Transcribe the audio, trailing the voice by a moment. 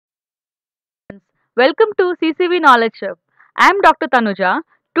Welcome to CCV Knowledge Hub. I am Dr. Tanuja.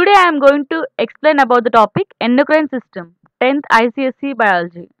 Today I am going to explain about the topic endocrine system, 10th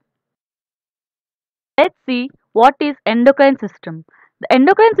ICSE-BIOLOgy. Let's see what is endocrine system. The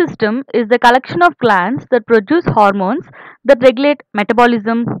endocrine system is the collection of glands that produce hormones that regulate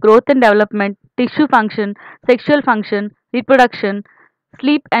metabolism, growth and development, tissue function, sexual function, reproduction,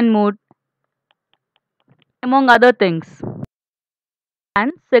 sleep and mood, among other things.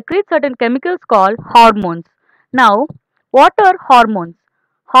 And secrete certain chemicals called hormones. Now, what are hormones?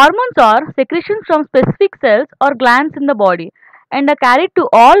 Hormones are secretions from specific cells or glands in the body and are carried to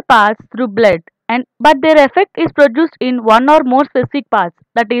all parts through blood, and but their effect is produced in one or more specific parts,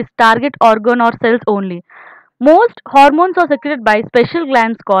 that is target organ or cells only. Most hormones are secreted by special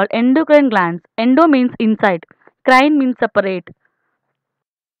glands called endocrine glands. Endo means inside, crine means separate.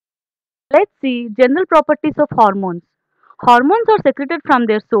 Let's see general properties of hormones. Hormones are secreted from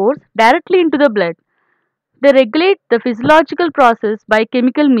their source directly into the blood. They regulate the physiological process by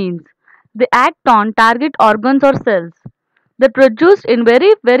chemical means. They act on target organs or cells. They are produced in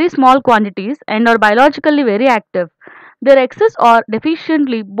very small quantities and are biologically very active. Their excess or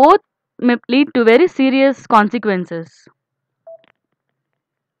deficiently both may lead to very serious consequences.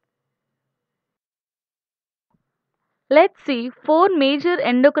 Let's see four major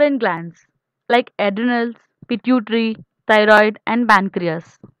endocrine glands like adrenals, pituitary, thyroid and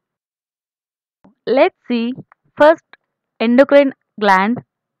pancreas. Let's see first endocrine gland,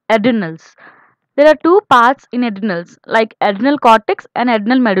 adrenals. There are two parts in adrenals like adrenal cortex and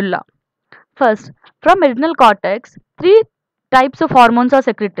adrenal medulla. First, from adrenal cortex, three types of hormones are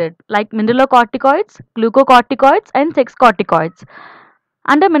secreted like mineralocorticoids, glucocorticoids and sex corticoids.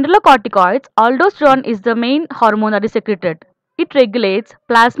 Under mineralocorticoids, aldosterone is the main hormone that is secreted. It regulates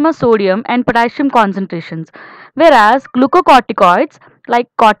plasma sodium and potassium concentrations, whereas glucocorticoids like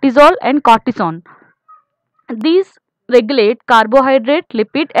cortisol and cortisone, these regulate carbohydrate,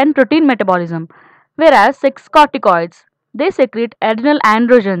 lipid and protein metabolism, whereas sex corticoids, they secrete adrenal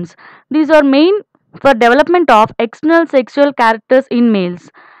androgens. These are main for development of external sexual characters in males.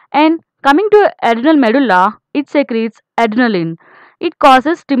 And coming to adrenal medulla, it secretes adrenaline. It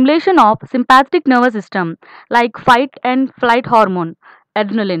causes stimulation of sympathetic nervous system like fight and flight hormone,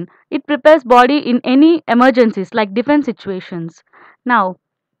 adrenaline. It prepares body in any emergencies like defense situations. Now,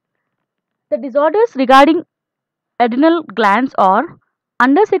 the disorders regarding adrenal glands or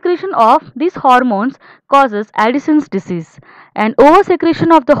undersecretion of these hormones causes Addison's disease, and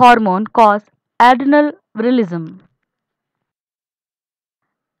oversecretion of the hormone cause adrenal virilism.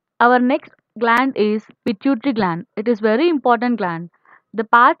 Our next gland is pituitary gland. It is very important gland. The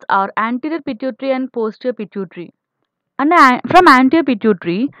parts are anterior pituitary and posterior pituitary. And from anterior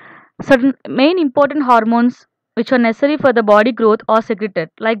pituitary, certain main important hormones which are necessary for the body growth are secreted,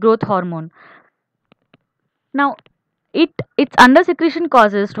 like growth hormone. Now, its undersecretion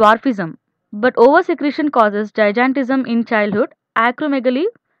causes dwarfism, but oversecretion causes gigantism in childhood, acromegaly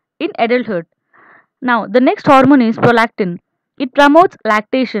in adulthood. Now, the next hormone is prolactin. It promotes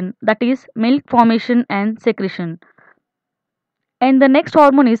lactation, that is, milk formation and secretion. And the next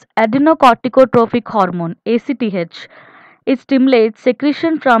hormone is adrenocorticotropic hormone, ACTH. It stimulates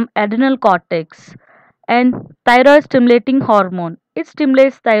secretion from adrenal cortex. And thyroid stimulating hormone. It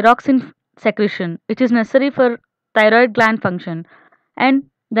stimulates thyroxine secretion, which is necessary for thyroid gland function. And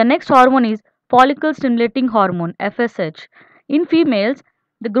the next hormone is follicle stimulating hormone, FSH. In females,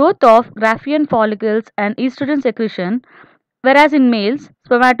 the growth of Graafian follicles and estrogen secretion, whereas in males,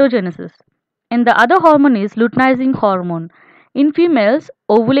 spermatogenesis. And the other hormone is luteinizing hormone. In females,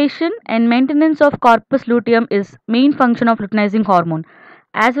 ovulation and maintenance of corpus luteum is main function of luteinizing hormone,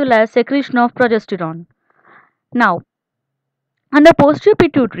 as well as secretion of progesterone. Now, under posterior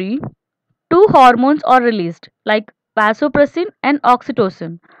pituitary, two hormones are released like vasopressin and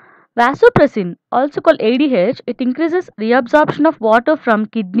oxytocin. Vasopressin, also called ADH, it increases reabsorption of water from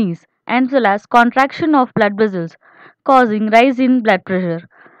kidneys as well as contraction of blood vessels, causing rise in blood pressure.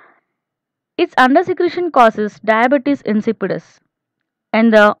 Its undersecretion causes diabetes insipidus,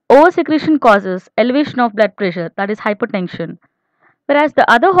 and the oversecretion causes elevation of blood pressure, that is hypertension. Whereas the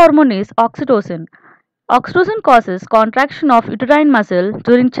other hormone is oxytocin. Oxytocin causes contraction of uterine muscle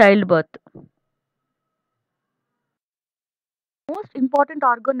during childbirth. Most important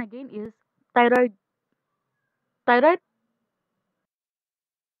organ again is thyroid. Thyroid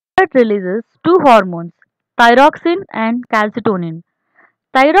releases two hormones, thyroxine and calcitonin.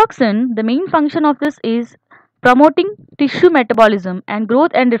 Thyroxine, the main function of this is promoting tissue metabolism and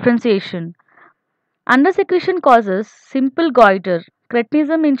growth and differentiation. Undersecretion causes simple goiter,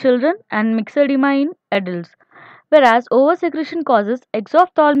 cretinism in children, and myxedema in adults. Whereas oversecretion causes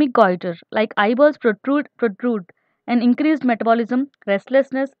exophthalmic goiter, like eyeballs protrude, and increased metabolism,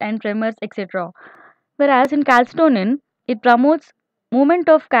 restlessness, and tremors, etc. Whereas in calcitonin, it promotes movement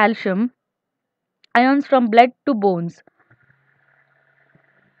of calcium ions from blood to bones.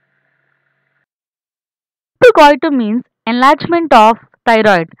 Goiter means enlargement of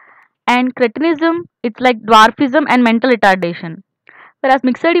thyroid, and cretinism it's like dwarfism and mental retardation. Whereas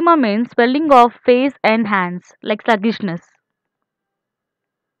myxedema means swelling of face and hands, like sluggishness.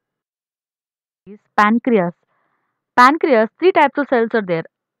 Is pancreas. Pancreas, three types of cells are there: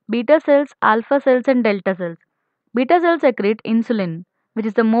 beta cells, alpha cells, and delta cells. Beta cells secrete insulin, which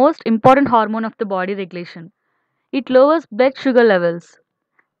is the most important hormone of the body regulation. It lowers blood sugar levels.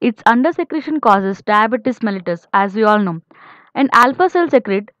 Its undersecretion causes diabetes mellitus, as we all know. And alpha cells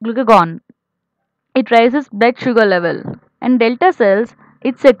secrete glucagon. It raises blood sugar level. And delta cells,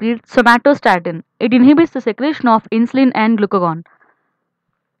 it secretes somatostatin. It inhibits the secretion of insulin and glucagon.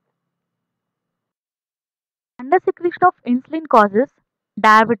 Undersecretion of insulin causes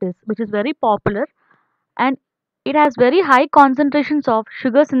diabetes, which is very popular, and it has very high concentrations of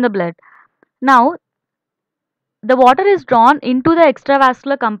sugars in the blood. Now, the water is drawn into the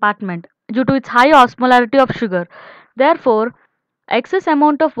extravascular compartment due to its high osmolarity of sugar. Therefore, excess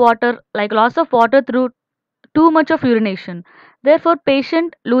amount of water, like loss of water through too much of urination. Therefore,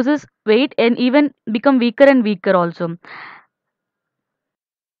 patient loses weight and even become weaker and weaker also.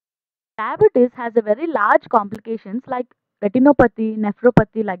 Diabetes has a very large complications like retinopathy,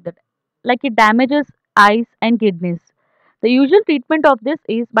 nephropathy, like that. Like it damages eyes and kidneys. The usual treatment of this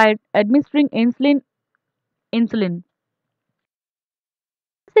is by administering insulin.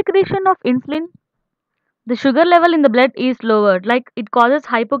 Secretion of insulin, the sugar level in the blood is lowered, like it causes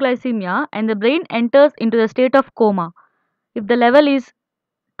hypoglycemia and the brain enters into the state of coma if the level is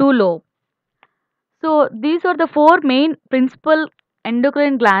too low. So these are the four main principal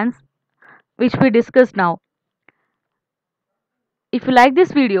endocrine glands which we discussed now. If you like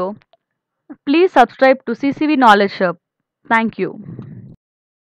this video, please subscribe to CCV Knowledge Hub. Thank you.